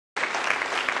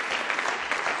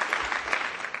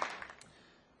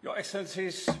Your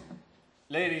Excellencies,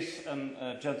 ladies and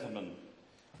gentlemen,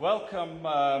 welcome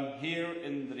here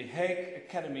in the Hague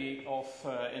Academy of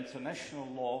International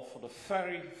Law for the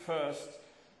very first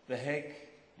The Hague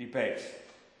debate.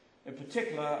 In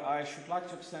particular, I should like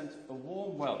to extend a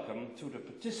warm welcome to the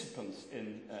participants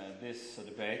in this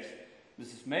debate,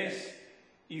 Mrs. Mees,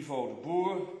 Ivo de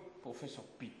Boer, Professor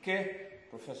Piquet,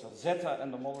 Professor Zeta,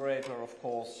 and the moderator, of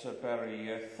course,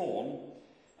 Barry Thorne.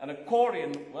 And a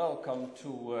cordial welcome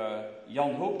to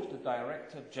Jan Hoek, the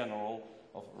Director General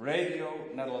of Radio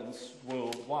Netherlands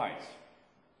Worldwide.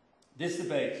 This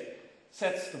debate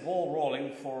sets the ball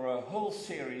rolling for a whole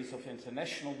series of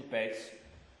international debates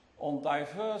on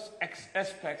diverse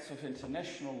aspects of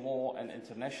international law and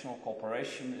international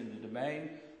cooperation in the domain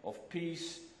of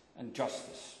peace and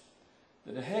justice.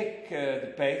 The Hague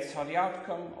debates are the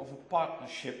outcome of a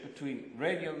partnership between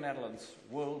Radio Netherlands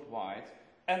Worldwide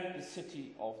and the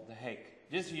city of The Hague.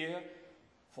 This year,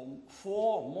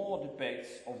 4 more debates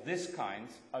of this kind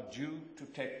are due to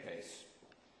take place.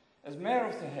 As Mayor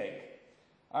of The Hague,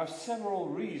 I have several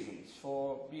reasons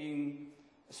for being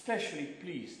especially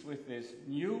pleased with this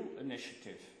new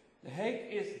initiative. The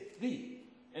Hague is the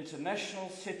international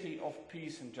city of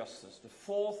peace and justice,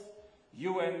 the 4th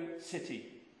UN city.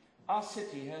 Our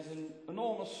city has an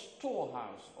enormous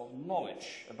storehouse of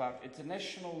knowledge about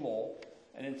international law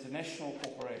and international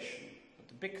cooperation. But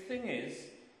the big thing is,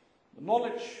 the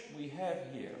knowledge we have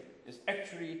here is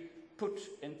actually put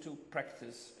into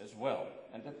practice as well.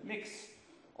 And that mix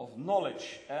of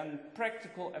knowledge and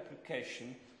practical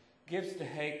application gives The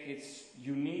Hague its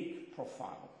unique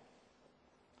profile.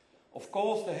 Of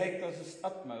course, The Hague does its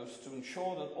utmost to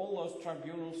ensure that all those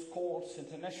tribunals, courts,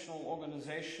 international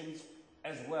organizations,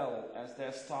 as well as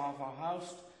their staff are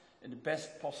housed in the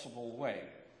best possible way.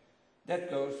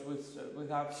 That goes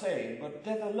without saying, but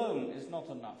that alone is not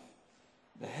enough.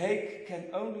 The Hague can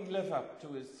only live up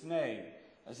to its name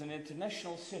as an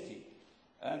international city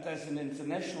and as an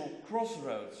international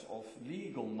crossroads of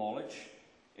legal knowledge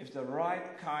if the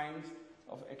right kind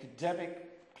of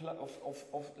academic,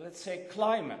 let's say,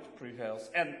 climate prevails,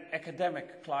 and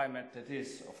academic climate that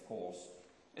is, of course.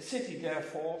 A city,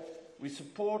 therefore, we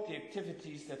support the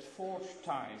activities that forge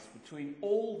ties between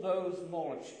all those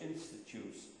knowledge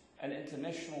institutes and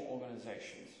international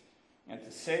organizations. At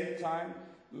the same time,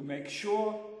 we make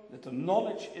sure that the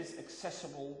knowledge is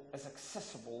accessible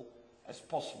as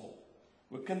possible.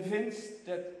 We're convinced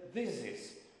that this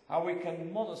is how we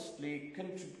can modestly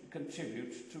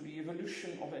contribute to the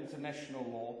evolution of international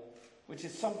law, which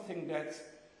is something that,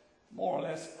 more or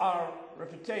less, our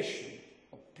reputation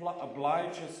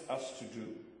obliges us to do.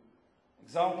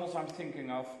 Examples I'm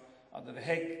thinking of are the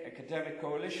Hague Academic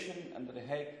Coalition and the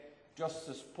Hague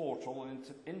Justice Portal, an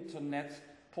internet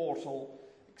portal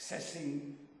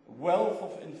accessing a wealth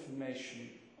of information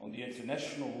on the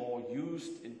international law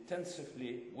used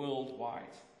intensively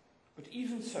worldwide. But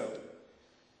even so,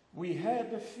 we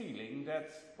had the feeling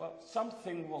that, well,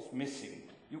 something was missing.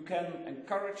 You can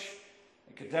encourage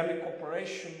academic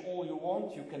cooperation all you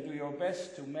want. You can do your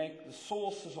best to make the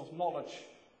sources of knowledge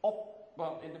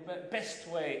in the best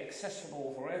way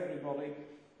accessible for everybody,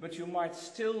 but you might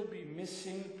still be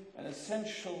missing an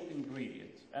essential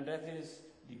ingredient, and that is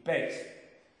debate.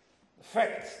 The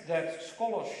fact that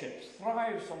scholarship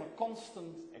thrives on a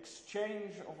constant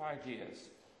exchange of ideas,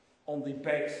 on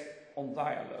debate, on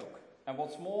dialogue. And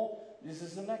what's more, this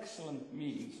is an excellent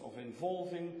means of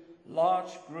involving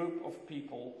large group of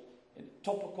people in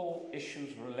topical issues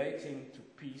relating to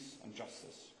peace and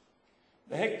justice.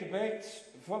 The Hague debates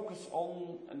focus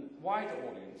on a wide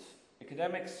audience: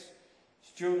 academics,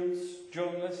 students,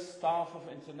 journalists, staff of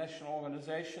international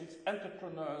organizations,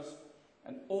 entrepreneurs,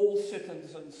 and all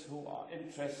citizens who are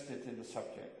interested in the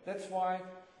subject. That's why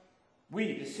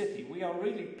we, the city, we are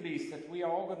really pleased that we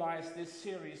organize this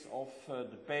series of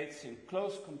debates in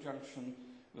close conjunction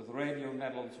with Radio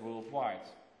Netherlands Worldwide.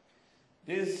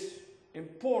 This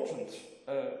important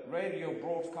radio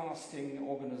broadcasting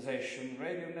organization,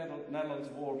 Radio Netherlands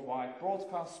Worldwide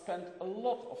Broadcast, spent a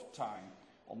lot of time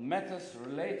on matters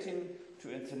relating to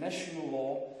international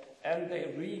law, and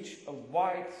they reach a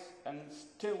wide and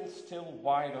still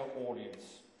wider audience.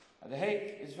 The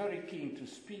Hague is very keen to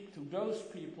speak to those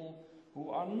people who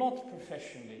are not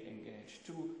professionally engaged,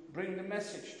 to bring the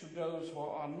message to those who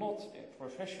are not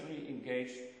professionally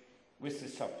engaged with the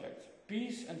subject.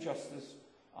 Peace and justice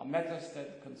are matters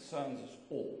that concerns us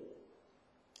all,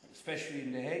 especially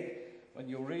in The Hague, when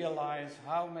you realize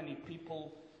how many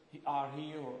people are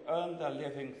here or earn their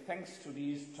living thanks to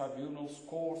these tribunals,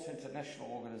 courts, international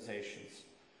organizations.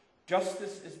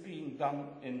 Justice is being done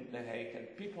in The Hague,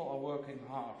 and people are working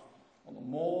hard on a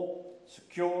more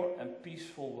secure and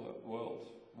peaceful world.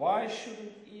 Why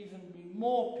shouldn't even be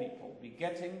more people be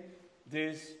getting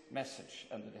this message?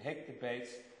 And the Hague debates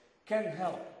can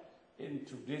help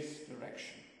into this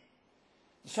direction.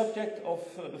 The subject of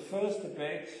the first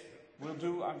debate will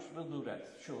do that,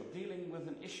 sure, dealing with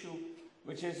an issue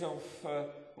which is of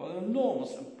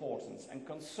enormous importance and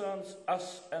concerns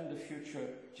us and the future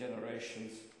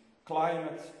generations: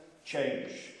 climate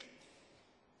change.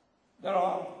 There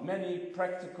are many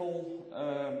practical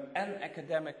and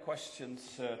academic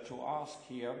questions to ask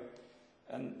here,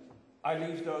 and I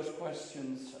leave those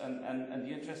questions and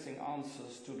the interesting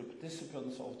answers to the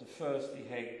participants of the first The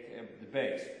Hague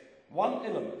debate. One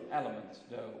element,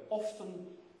 though, often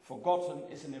forgotten,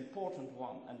 is an important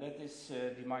one, and that is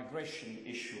the migration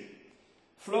issue.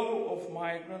 Flow of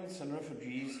migrants and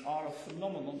refugees are a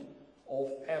phenomenon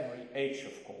of every age,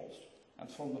 of course, and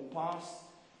from the past,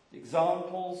 the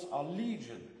examples are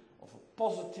legion of a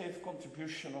positive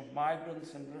contribution of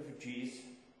migrants and refugees,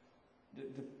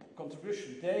 the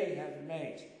contribution they have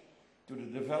made to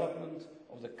the development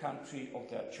of the country of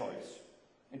their choice.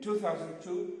 In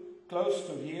 2002, close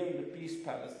to here in the Peace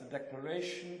Palace, the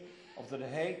Declaration of the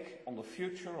Hague on the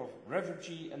future of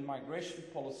refugee and migration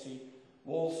policy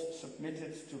was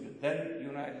submitted to the then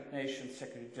United Nations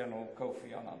Secretary General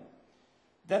Kofi Annan.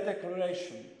 That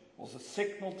declaration was a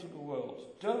signal to the world: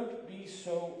 don't be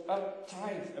so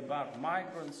uptight about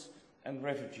migrants and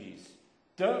refugees.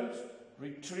 Don't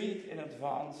retreat in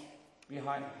advance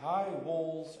behind high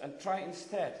walls and try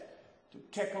instead to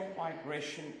tackle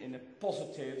migration in a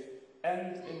positive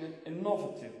and in an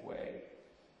innovative way.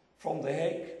 From The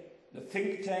Hague, the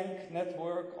think tank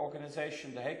network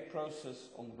organization The Hague Process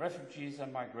on Refugees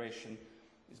and Migration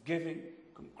is giving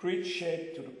concrete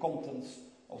shape to the contents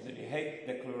of the Hague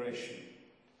Declaration.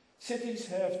 Cities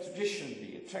have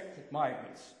traditionally attracted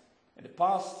migrants. In the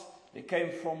past, they came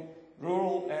from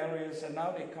rural areas, and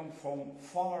now they come from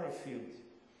far afield.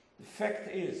 The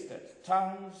fact is that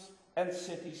towns and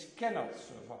cities cannot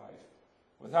survive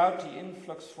without the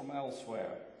influx from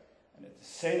elsewhere. And at the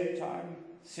same time,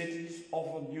 cities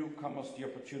offer newcomers the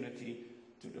opportunity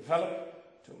to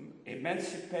develop, to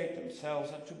emancipate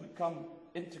themselves, and to become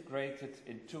integrated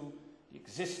into the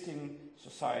existing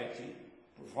society,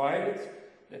 provided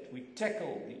that we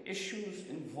tackle the issues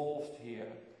involved here,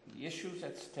 the issues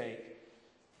at stake,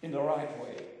 in the right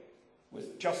way,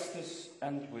 with justice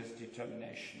and with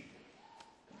determination.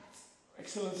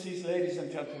 Excellencies, ladies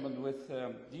and gentlemen, with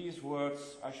these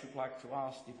words, I should like to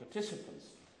ask the participants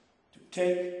to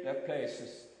take their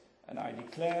places, and I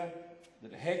declare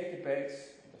that the Hague debates,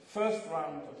 the first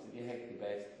round of the Hague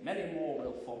debate, many more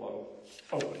will follow,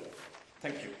 open.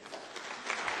 Thank you.